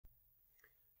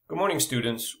Good morning,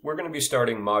 students. We're going to be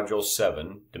starting Module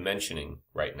 7, Dimensioning,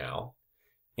 right now.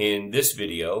 In this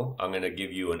video, I'm going to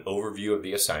give you an overview of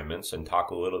the assignments and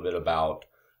talk a little bit about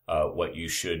what you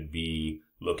should be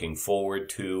looking forward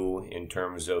to in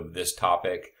terms of this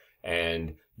topic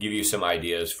and give you some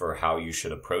ideas for how you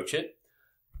should approach it.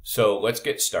 So let's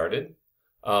get started.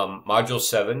 Module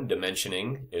 7,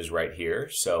 Dimensioning, is right here.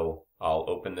 So I'll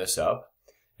open this up.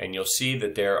 And you'll see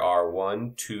that there are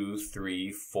 1, 2,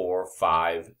 3, 4,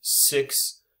 5,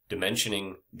 6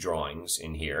 dimensioning drawings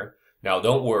in here. Now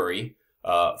don't worry,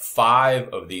 5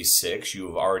 of these 6 you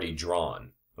have already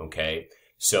drawn, okay?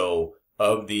 So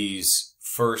of these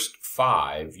first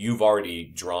 5, you've already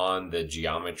drawn the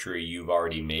geometry, you've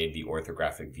already made the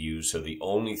orthographic views, so the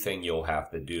only thing you'll have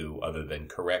to do, other than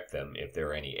correct them if there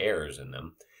are any errors in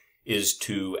them, is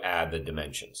to add the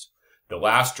dimensions. The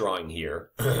last drawing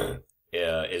here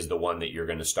is the one that you're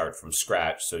going to start from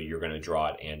scratch, so you're going to draw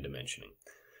it and dimensioning.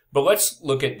 But let's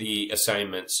look at the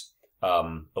assignments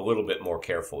a little bit more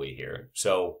carefully here.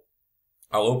 So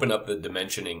I'll open up the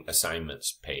dimensioning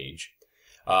assignments page.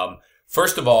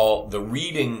 First of all, the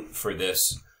reading for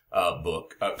this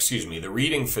the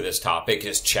reading for this topic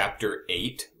is Chapter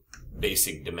 8,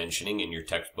 Basic Dimensioning, in your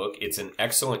textbook. It's an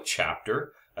excellent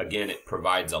chapter. Again, it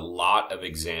provides a lot of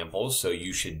examples, so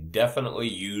you should definitely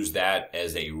use that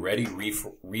as a ready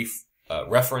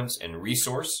reference and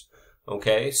resource.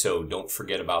 Okay, so don't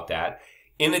forget about that.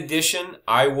 In addition,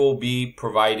 I will be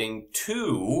providing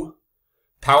 2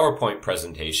 PowerPoint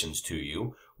presentations to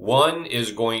you. One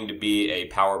is going to be a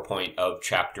PowerPoint of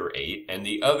Chapter 8, and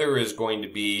the other is going to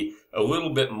be a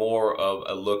little bit more of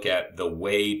a look at the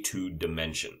way to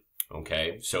dimension.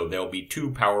 Okay, so there'll be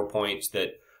 2 PowerPoints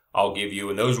that I'll give you,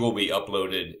 and those will be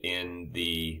uploaded in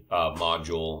the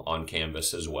module on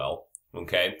Canvas as well.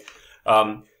 Okay,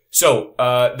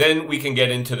 then we can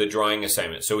get into the drawing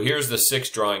assignment. So here's the 6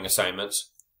 drawing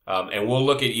assignments, and we'll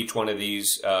look at each one of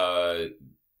these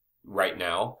right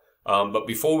now. But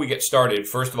before we get started,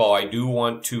 first of all, I do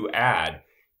want to add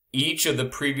each of the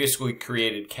previously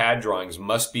created CAD drawings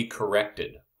must be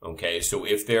corrected. Okay, so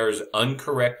if there's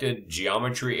uncorrected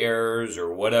geometry errors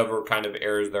or whatever kind of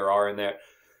errors there are in that,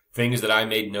 things that I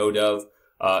made note of,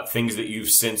 things that you've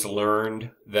since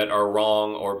learned that are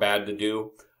wrong or bad to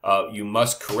do, you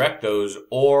must correct those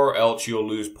or else you'll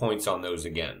lose points on those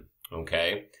again,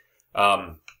 okay?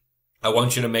 I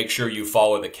want you to make sure you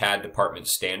follow the CAD department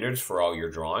standards for all your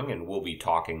drawing, and we'll be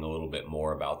talking a little bit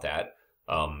more about that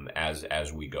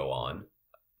as we go on.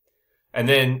 And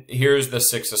then here's the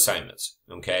 6 assignments,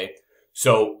 okay?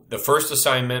 So the first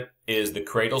assignment is the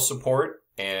cradle support.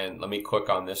 And let me click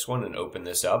on this one and open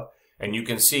this up. And you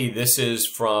can see this is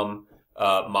from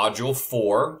Module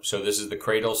 4. So this is the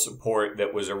cradle support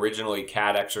that was originally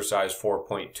CAD Exercise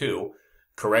 4.2.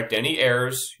 Correct any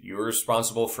errors. You're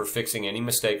responsible for fixing any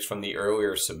mistakes from the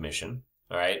earlier submission.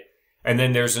 All right. And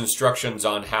then there's instructions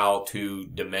on how to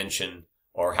dimension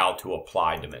or how to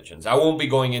apply dimensions. I won't be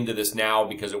going into this now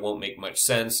because it won't make much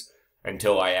sense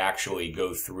until I actually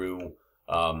go through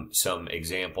some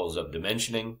examples of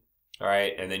dimensioning. All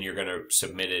right, and then you're going to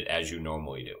submit it as you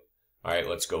normally do. All right,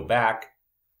 let's go back.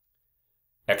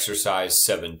 Exercise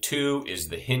 7.2 is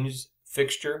the hinge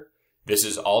fixture. This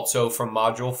is also from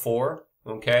Module 4,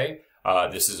 okay?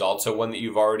 This is also one that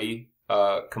you've already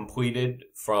completed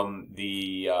from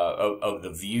the of the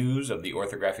views, of the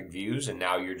orthographic views, and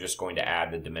now you're just going to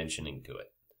add the dimensioning to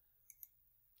it.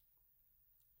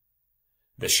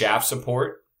 The shaft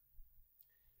support.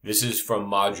 This is from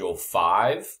Module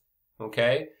 5,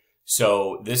 okay?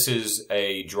 So this is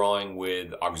a drawing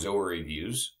with auxiliary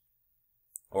views,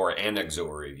 or an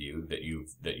auxiliary view that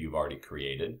you've already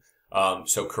created.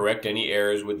 So correct any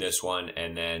errors with this one,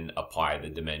 and then apply the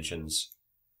dimensions.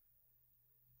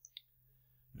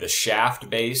 The shaft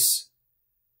base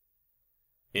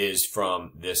is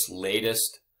from this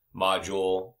latest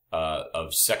module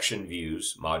of section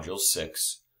views, Module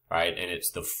 6, right? And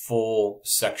it's the full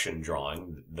section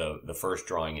drawing, the first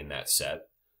drawing in that set.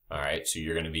 All right, so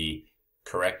you're going to be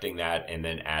correcting that and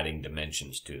then adding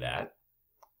dimensions to that.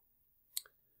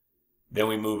 Then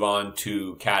we move on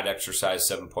to CAD Exercise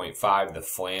 7.5, the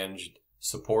flanged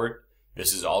support.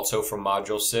 This is also from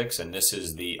Module 6, and this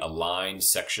is the aligned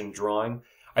section drawing.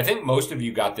 I think most of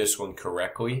you got this one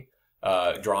correctly,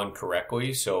 drawn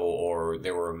correctly, or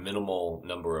there were a minimal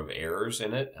number of errors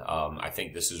in it. I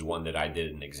think this is one that I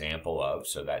did an example of,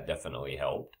 so that definitely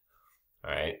helped.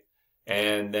 All right.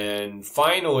 And then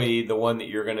finally, the one that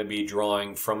you're going to be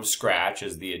drawing from scratch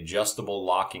is the adjustable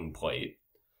locking plate.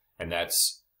 And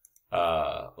that's,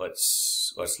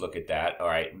 let's look at that. All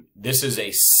right. This is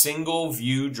a single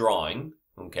view drawing.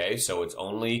 Okay. So it's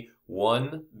only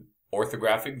one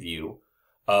orthographic view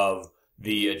of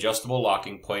the adjustable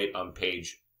locking plate on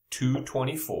page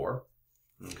 224.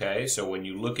 Okay, so when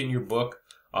you look in your book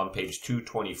on page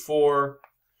 224,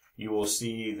 you will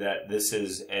see that this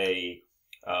is a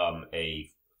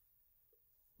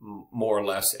more or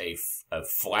less a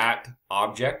flat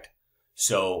object.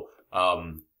 So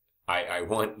I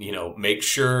want, make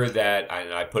sure that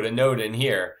I put a note in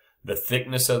here. The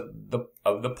thickness of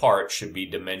the part should be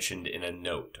dimensioned in a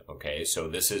note. Okay, so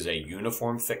this is a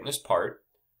uniform thickness part.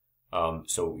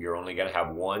 So you're only going to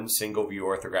have one single view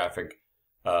orthographic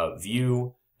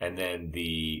view, and then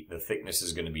the thickness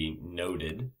is going to be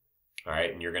noted. All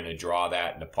right, and you're going to draw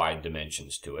that and apply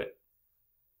dimensions to it.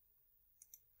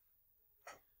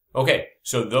 Okay,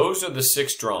 so those are the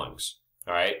 6 drawings.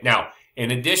 All right, now in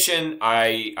addition,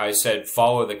 I said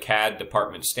follow the CAD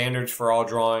department standards for all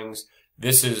drawings.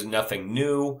 This is nothing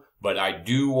new, but I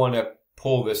do want to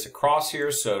pull this across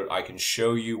here so I can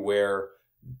show you where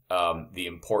the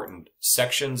important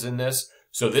sections in this.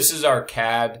 So this is our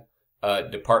CAD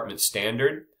department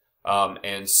standard.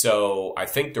 And so I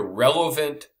think the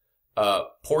relevant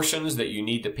portions that you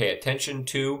need to pay attention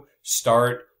to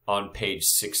start on page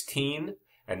 16.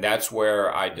 And that's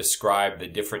where I describe the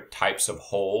different types of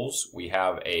holes. We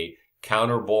have a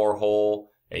counter bore hole,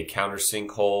 a countersink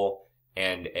hole,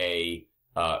 and a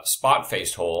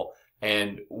spot-faced hole.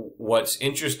 And what's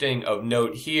interesting of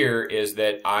note here is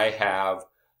that I have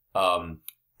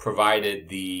provided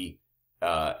the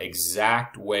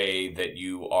exact way that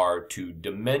you are to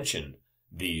dimension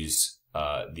these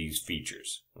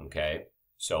features. Okay,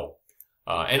 so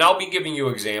and I'll be giving you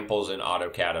examples in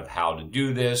AutoCAD of how to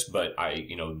do this, but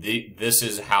this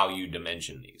is how you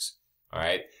dimension these. All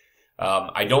right.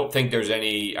 I don't think there's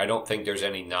any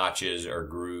notches or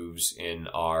grooves in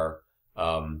our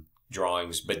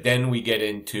drawings, but then we get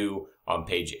into on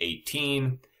page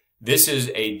 18. This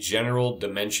is a general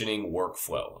dimensioning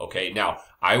workflow. Okay, now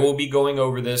I will be going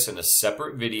over this in a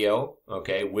separate video,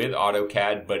 okay, with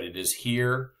AutoCAD, but it is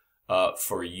here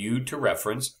for you to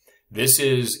reference. This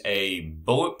is a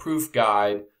bulletproof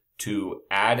guide to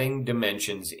adding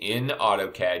dimensions in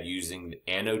AutoCAD using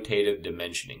annotative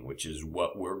dimensioning, which is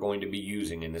what we're going to be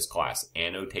using in this class,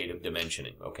 annotative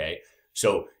dimensioning, okay?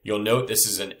 So you'll note this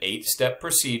is an 8-step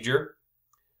procedure,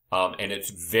 and it's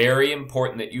very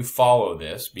important that you follow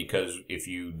this, because if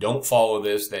you don't follow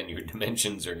this, then your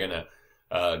dimensions are going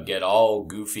to get all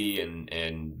goofy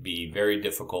and be very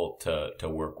difficult to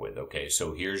work with, okay?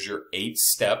 So here's your 8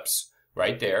 steps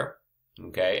right there.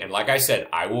 Okay, and like I said,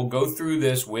 I will go through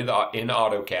this in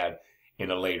AutoCAD in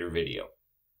a later video.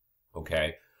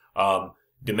 Okay,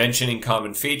 dimensioning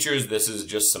common features. This is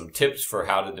just some tips for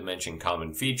how to dimension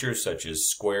common features such as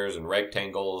squares and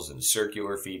rectangles and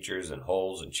circular features and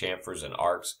holes and chamfers and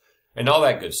arcs and all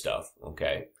that good stuff.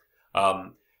 Okay,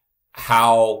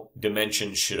 how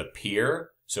dimensions should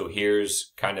appear. So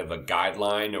here's kind of a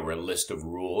guideline or a list of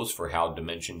rules for how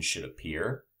dimensions should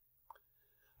appear.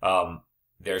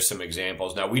 There's some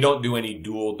examples. Now, we don't do any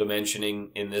dual dimensioning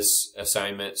in this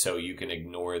assignment, so you can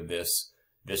ignore this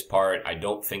part. I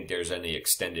don't think there's any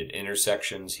extended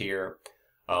intersections here.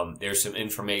 There's some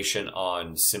information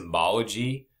on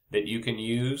symbology that you can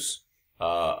use.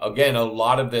 Again, a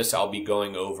lot of this I'll be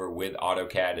going over with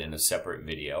AutoCAD in a separate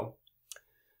video.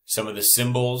 Some of the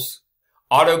symbols.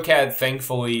 AutoCAD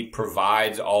thankfully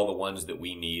provides all the ones that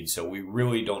we need, so we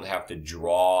really don't have to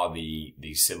draw the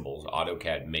symbols.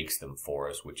 AutoCAD makes them for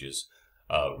us, which is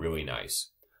really nice.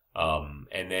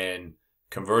 And then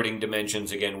converting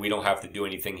dimensions, again, we don't have to do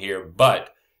anything here,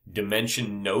 but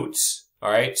dimension notes, all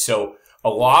right? So a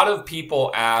lot of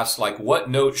people ask, like, what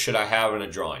notes should I have in a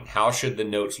drawing? How should the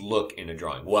notes look in a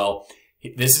drawing? Well,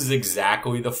 this is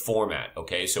exactly the format,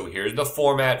 okay? So here's the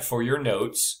format for your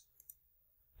notes.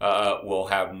 We'll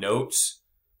have notes,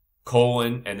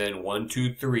 colon, and then 1,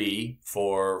 2, 3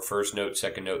 for first note,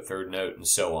 second note, third note, and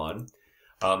so on.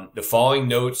 The following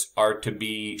notes are to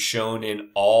be shown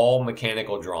in all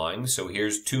mechanical drawings. So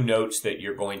here's 2 notes that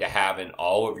you're going to have in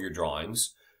all of your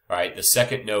drawings. All right, the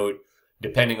second note,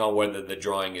 depending on whether the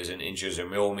drawing is in inches or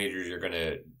millimeters, you're going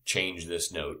to change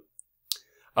this note.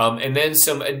 And then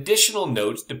some additional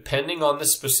notes, depending on the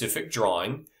specific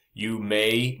drawing. You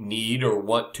may need or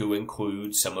want to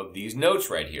include some of these notes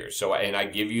right here. So, and I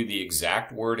give you the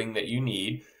exact wording that you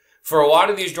need. For a lot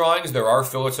of these drawings, there are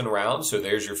fillets and rounds. So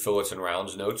there's your fillets and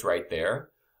rounds notes right there.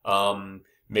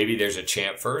 Maybe there's a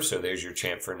chamfer. So there's your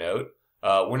chamfer note.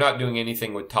 We're not doing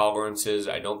anything with tolerances.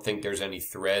 I don't think there's any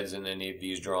threads in any of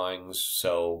these drawings.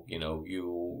 So,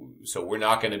 so we're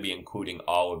not going to be including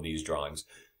all of these drawings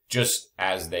just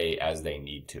as they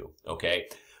need to. Okay.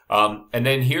 And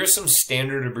then here's some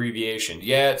standard abbreviations.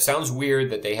 Yeah, it sounds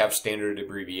weird that they have standard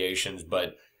abbreviations,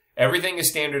 but everything is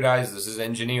standardized. This is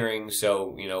engineering,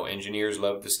 so, you know, engineers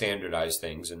love to standardize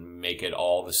things and make it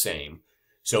all the same.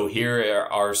 So here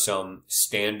are some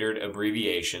standard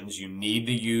abbreviations. You need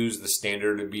to use the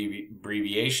standard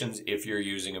abbreviations if you're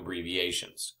using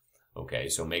abbreviations. Okay,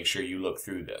 so make sure you look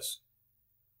through this.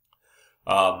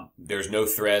 There's no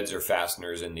threads or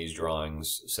fasteners in these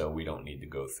drawings, so we don't need to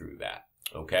go through that.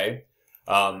 Okay,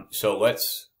 so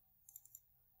let's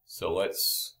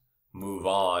move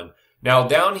on. Now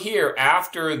down here,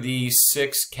 after the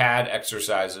 6 CAD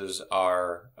exercises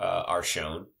are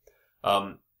shown,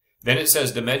 then it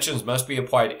says dimensions must be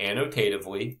applied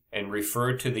annotatively and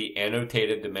refer to the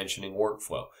annotated dimensioning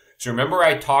workflow. So remember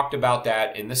I talked about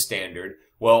that in the standard.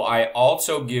 Well, I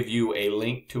also give you a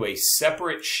link to a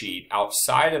separate sheet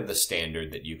outside of the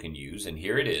standard that you can use, and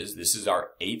here it is. This is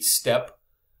our 8-step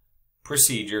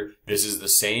procedure. This is the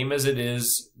same as it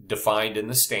is defined in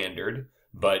the standard,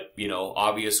 but, you know,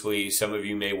 obviously some of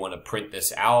you may want to print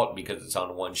this out because it's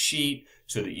on one sheet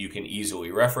so that you can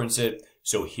easily reference it.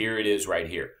 So here it is right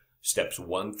here. Steps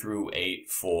 1 through 8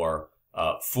 for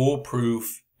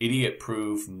foolproof,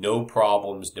 idiot-proof, no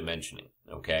problems dimensioning,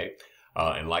 okay?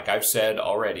 And like I've said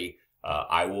already,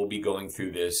 I will be going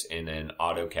through this in an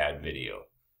AutoCAD video.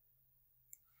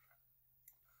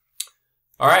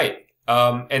 All right,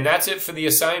 and that's it for the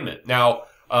assignment. Now,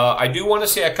 I do want to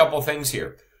say a couple things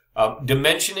here.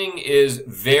 Dimensioning is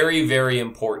very, very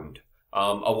important.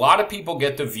 A lot of people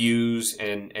get the views,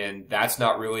 and that's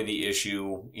not really the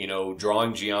issue. You know,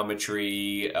 drawing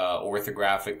geometry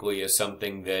orthographically is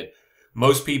something that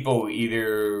most people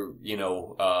either, you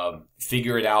know,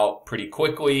 figure it out pretty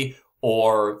quickly,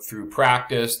 or through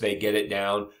practice they get it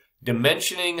down.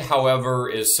 Dimensioning, however,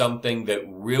 is something that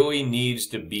really needs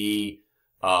to be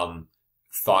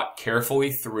thought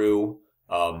carefully through,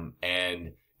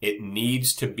 and it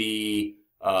needs to be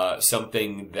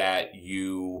something that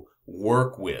you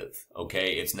work with,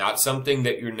 okay? It's not something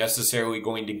that you're necessarily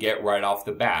going to get right off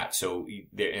the bat. So,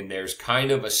 and there's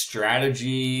kind of a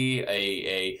strategy,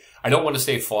 I don't want to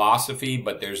say philosophy,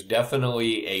 but there's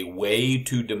definitely a way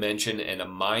to dimension and a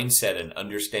mindset and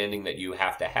understanding that you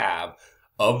have to have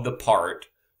of the part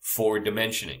for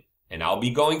dimensioning. And I'll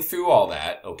be going through all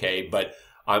that, okay? But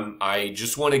I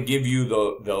just want to give you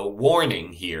the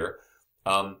warning here.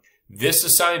 This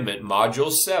assignment,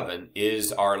 Module 7,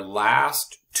 is our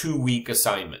last 2-week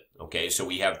assignment, okay? So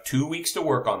we have 2 weeks to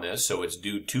work on this, so it's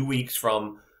due 2 weeks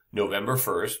from November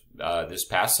 1st, this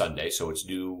past Sunday, so it's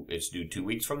due 2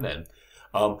 weeks from then.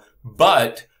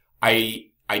 But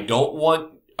I don't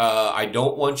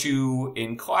want you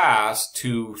in class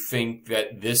to think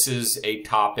that this is a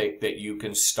topic that you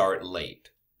can start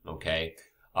late, okay?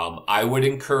 I would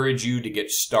encourage you to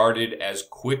get started as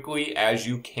quickly as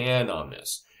you can on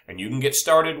this. And you can get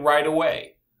started right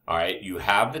away. All right, you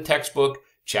have the textbook.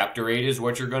 Chapter 8 is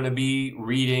what you're going to be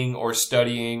reading or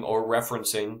studying or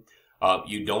referencing.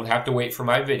 You don't have to wait for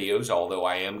my videos, although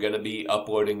I am going to be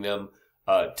uploading them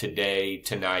today,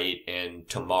 tonight, and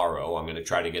tomorrow. I'm going to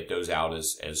try to get those out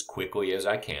as quickly as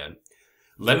I can.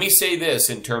 Let me say this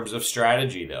in terms of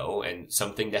strategy, though, and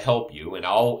something to help you.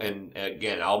 And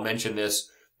again, I'll mention this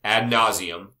ad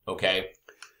nauseum, okay?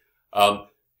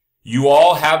 You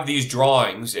all have these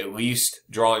drawings, at least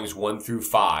drawings 1 through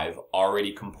 5,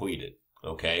 already completed,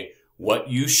 okay? What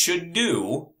you should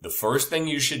do, the first thing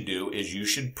you should do is you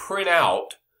should print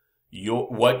out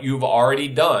what you've already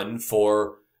done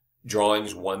for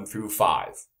drawings 1 through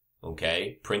 5,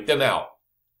 okay? Print them out.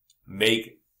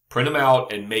 Print them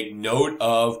out and make note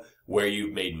of where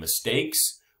you've made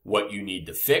mistakes, what you need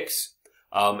to fix,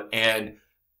 and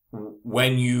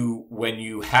when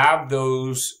you have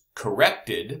those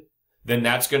corrected, then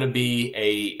that's going to be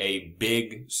a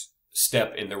big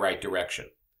step in the right direction,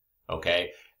 okay?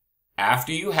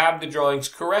 After you have the drawings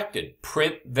corrected,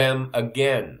 print them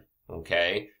again,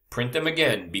 okay? Print them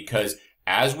again, because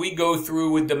as we go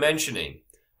through with dimensioning,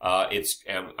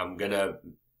 I'm going to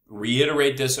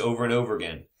reiterate this over and over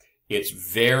again. It's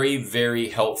very, very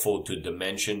helpful to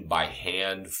dimension by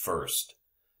hand first,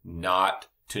 not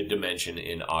to dimension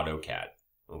in AutoCAD,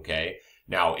 okay?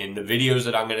 Now, in the videos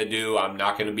that I'm going to do, I'm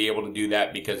not going to be able to do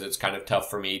that because it's kind of tough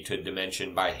for me to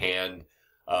dimension by hand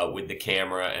with the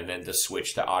camera and then to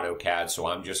switch to AutoCAD. So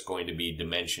I'm just going to be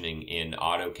dimensioning in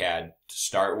AutoCAD to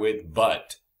start with,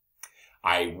 but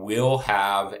I will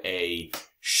have a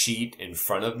sheet in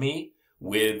front of me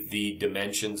with the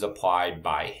dimensions applied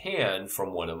by hand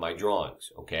from one of my drawings,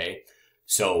 okay?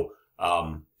 So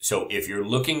So if you're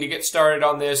looking to get started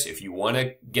on this, if you want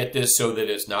to get this so that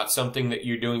it's not something that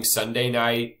you're doing Sunday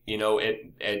night, you know, at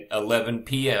 11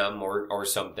 p.m. or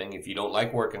something, if you don't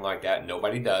like working like that,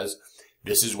 nobody does,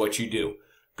 this is what you do.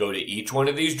 Go to each one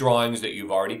of these drawings that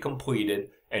you've already completed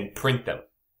and print them.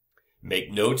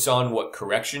 Make notes on what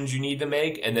corrections you need to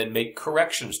make, and then make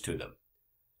corrections to them.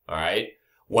 All right?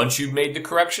 Once you've made the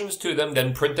corrections to them,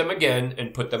 then print them again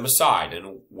and put them aside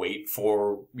and wait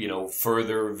for, you know,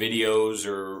 further videos,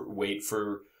 or wait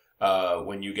for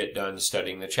when you get done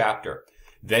studying the chapter.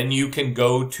 Then you can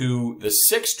go to the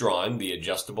 6th drawing, the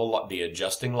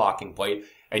adjusting locking plate,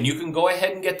 and you can go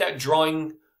ahead and get that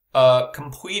drawing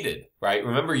completed, right?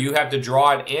 Remember, you have to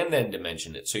draw it and then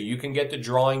dimension it. So you can get the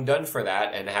drawing done for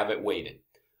that and have it weighted.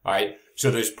 All right.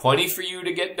 So there's plenty for you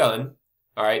to get done.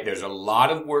 All right. There's a lot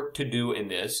of work to do in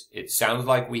this. It sounds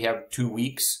like we have 2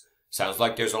 weeks. Sounds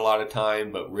like there's a lot of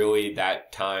time, but really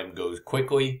that time goes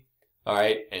quickly. All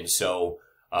right. And so,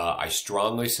 I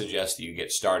strongly suggest that you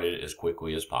get started as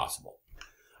quickly as possible.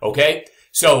 Okay.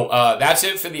 So, that's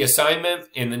it for the assignment.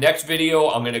 In the next video,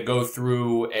 I'm going to go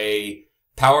through a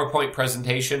PowerPoint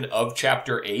presentation of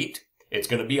Chapter 8. It's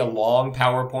going to be a long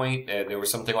PowerPoint. There was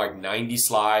something like 90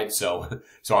 slides, so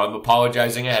I'm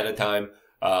apologizing ahead of time.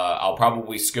 I'll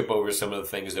probably skip over some of the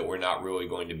things that we're not really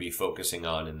going to be focusing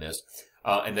on in this.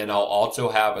 And then I'll also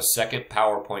have a second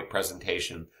PowerPoint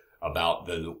presentation about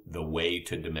the way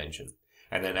to dimension.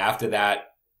 And then after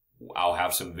that, I'll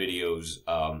have some videos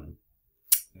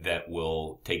that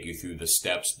will take you through the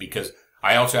steps, because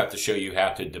I also have to show you how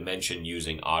to dimension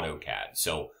using AutoCAD.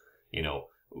 So, you know,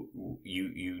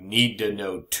 you need to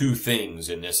know 2 things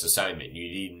in this assignment. You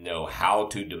need to know how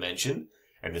to dimension,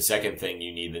 and the second thing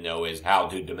you need to know is how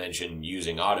to dimension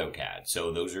using AutoCAD.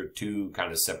 So those are 2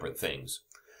 kind of separate things.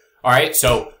 All right,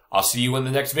 so I'll see you in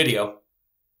the next video.